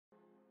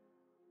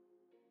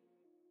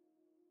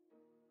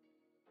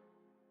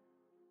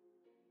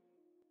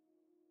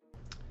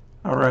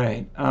All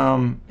right.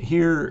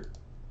 Here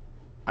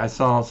I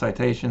saw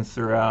citations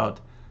throughout.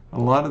 A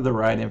lot of the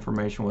right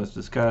information was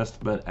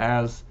discussed, but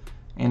as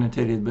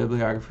annotated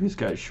bibliographies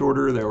got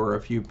shorter, there were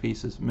a few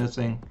pieces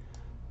missing.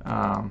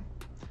 Um,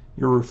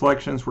 your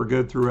reflections were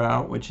good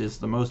throughout, which is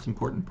the most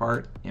important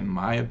part, in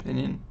my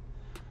opinion.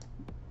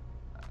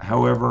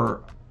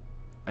 However,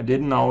 I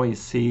didn't always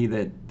see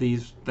that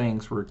these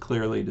things were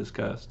clearly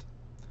discussed.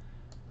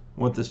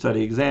 What the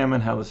study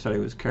examined, how the study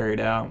was carried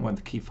out, and what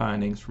the key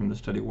findings from the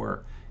study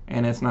were.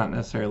 And it's not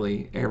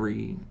necessarily it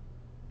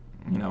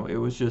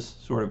was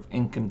just sort of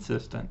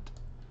inconsistent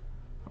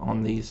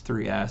on these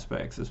three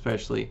aspects,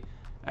 especially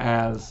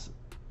as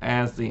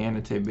the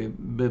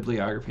annotated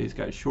bibliographies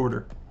got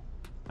shorter.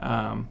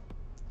 And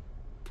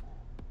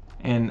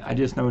I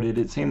just noted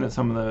it seemed that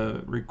some of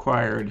the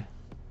required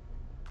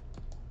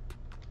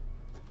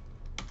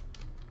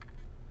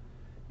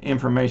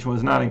information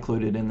was not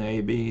included in the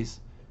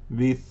ABs.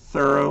 Be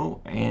thorough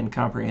and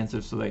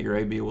comprehensive so that your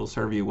AB will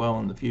serve you well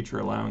in the future,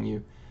 allowing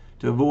you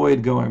to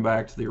avoid going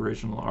back to the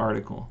original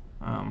article,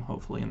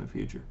 hopefully in the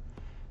future.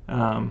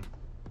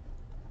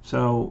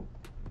 So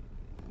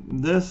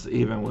this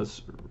even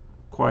was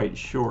quite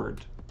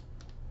short.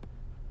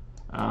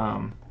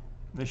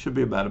 They should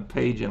be about a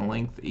page in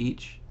length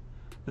each.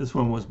 This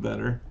one was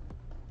better.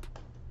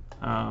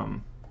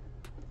 That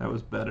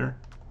was better.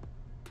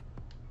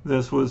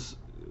 This was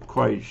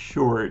quite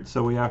short,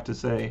 so we have to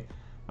say,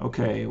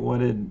 okay, what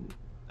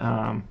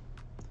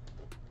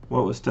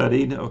was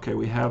studied? Okay,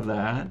 we have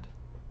that.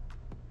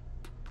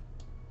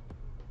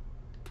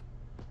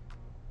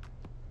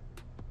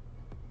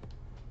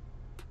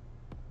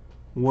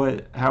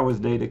 How was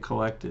data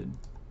collected?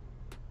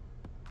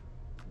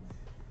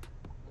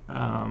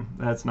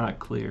 That's not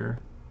clear.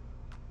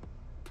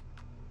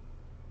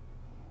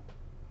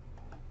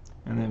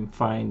 And then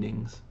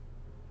findings.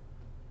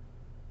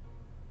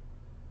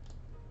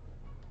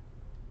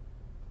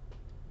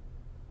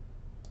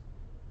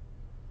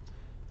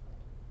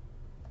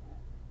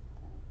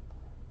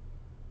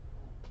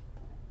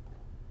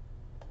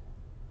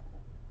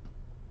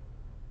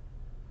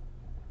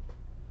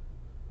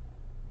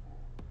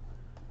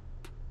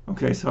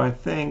 Okay, so I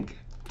think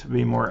to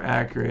be more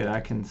accurate, I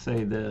can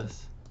say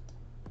this.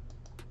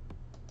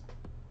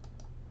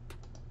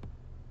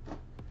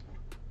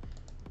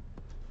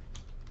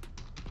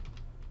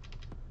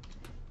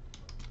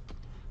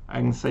 I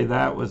can say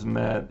that was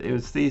met. It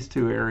was these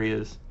two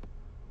areas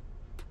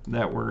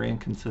that were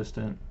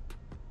inconsistent.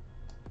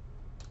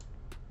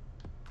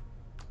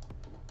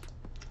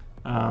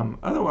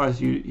 Otherwise,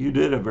 you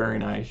did a very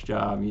nice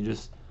job. You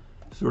just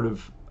sort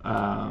of,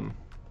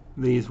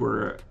 these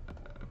were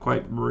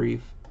quite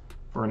brief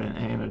for an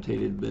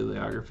annotated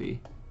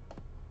bibliography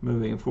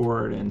moving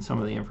forward, and some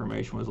of the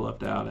information was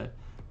left out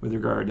with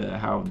regard to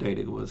how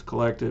data was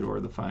collected or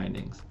the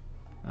findings.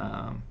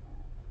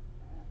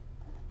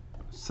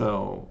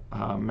 So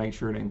make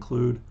sure to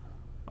include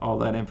all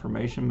that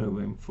information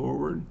moving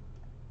forward.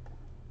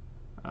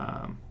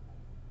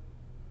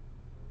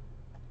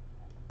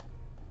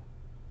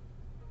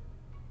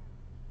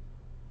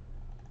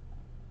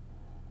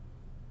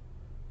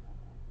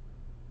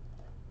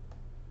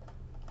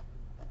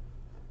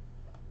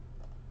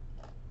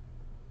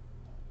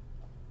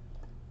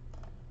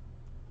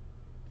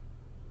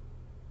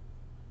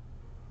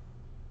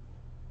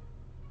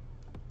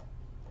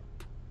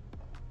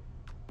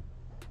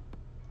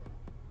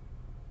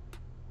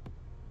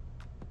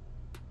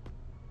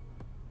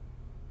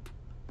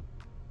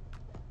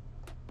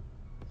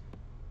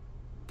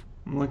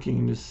 I'm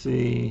looking to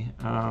see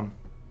I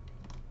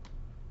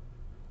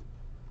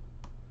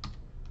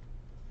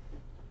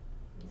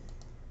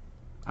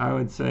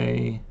would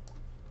say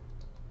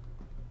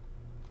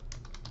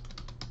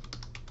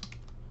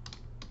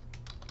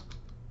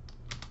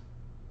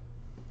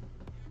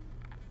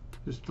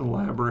just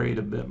elaborate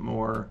a bit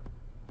more.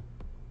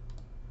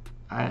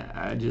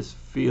 I just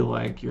feel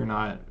like you're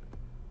not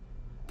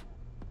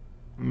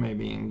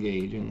maybe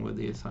engaging with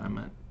the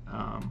assignment.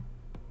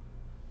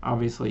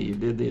 Obviously you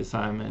did the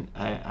assignment.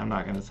 I'm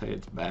not going to say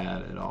it's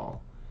bad at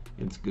all.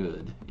 It's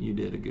good. You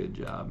did a good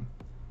job.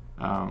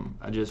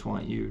 I just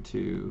want you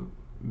to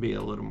be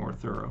a little more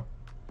thorough.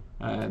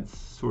 It's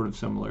sort of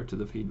similar to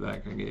the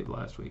feedback I gave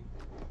last week.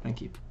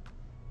 Thank you.